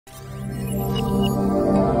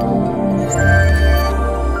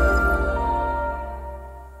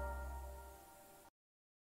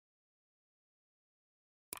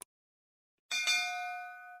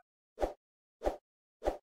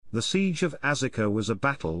The Siege of Azekah was a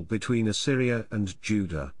battle between Assyria and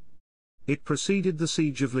Judah. It preceded the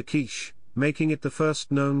Siege of Lachish, making it the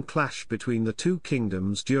first known clash between the two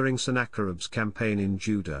kingdoms during Sennacherib's campaign in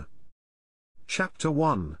Judah. Chapter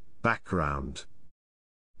 1, Background.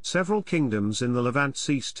 Several kingdoms in the Levant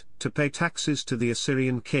ceased to pay taxes to the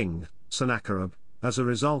Assyrian king, Sennacherib. As a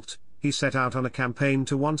result, he set out on a campaign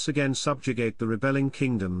to once again subjugate the rebelling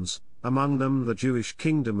kingdoms, among them the Jewish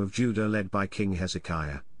kingdom of Judah led by King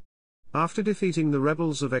Hezekiah. After defeating the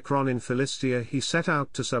rebels of Ekron in Philistia, he set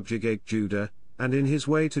out to subjugate Judah, and in his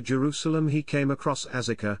way to Jerusalem he came across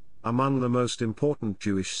Azekah, among the most important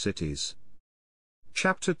Jewish cities.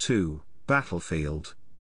 Chapter 2, Battlefield.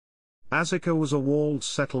 Azekah was a walled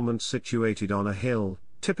settlement situated on a hill,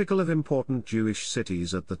 typical of important Jewish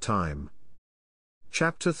cities at the time.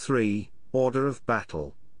 Chapter 3, Order of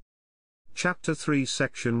Battle. Chapter 3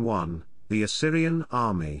 Section 1, The Assyrian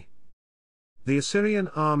Army. The Assyrian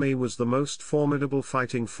army was the most formidable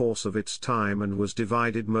fighting force of its time and was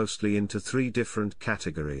divided mostly into three different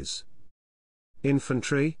categories.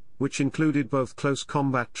 Infantry, which included both close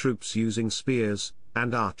combat troops using spears,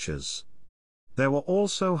 and archers. There were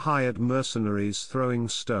also hired mercenaries throwing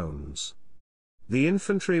stones. The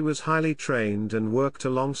infantry was highly trained and worked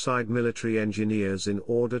alongside military engineers in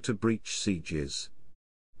order to breach sieges.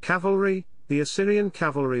 Cavalry. The Assyrian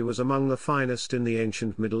cavalry was among the finest in the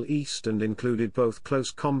ancient Middle East and included both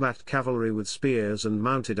close combat cavalry with spears and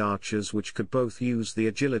mounted archers which could both use the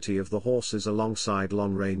agility of the horses alongside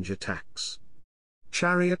long-range attacks.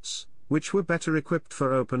 Chariots, which were better equipped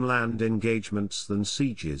for open land engagements than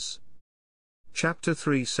sieges. Chapter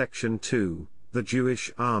 3 Section 2, The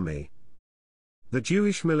Jewish Army. The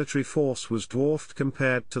Jewish military force was dwarfed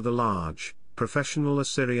compared to the large, professional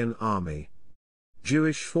Assyrian army.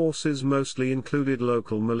 Jewish forces mostly included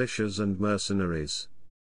local militias and mercenaries.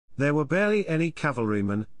 There were barely any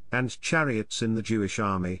cavalrymen and chariots in the Jewish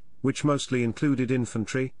army, which mostly included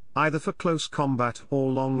infantry, either for close combat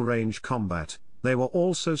or long-range combat. They were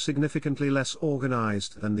also significantly less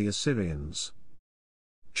organized than the Assyrians.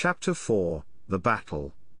 Chapter 4, The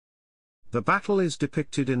Battle. The battle is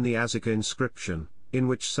depicted in the Azekah inscription, in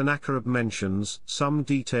which Sennacherib mentions some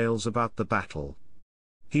details about the battle.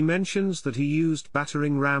 He mentions that he used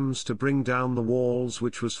battering rams to bring down the walls,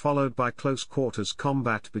 which was followed by close-quarters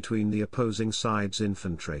combat between the opposing sides'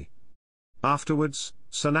 infantry. Afterwards,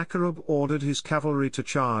 Sennacherib ordered his cavalry to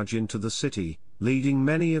charge into the city, leading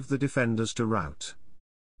many of the defenders to rout.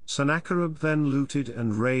 Sennacherib then looted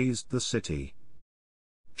and razed the city.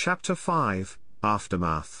 Chapter 5,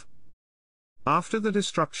 Aftermath. After the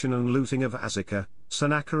destruction and looting of Azekah,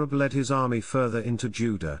 Sennacherib led his army further into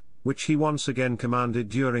Judah, which he once again commanded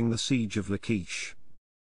during the Siege of Lachish.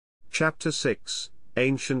 Chapter 6,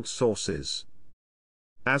 Ancient Sources.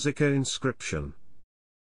 Azekah inscription.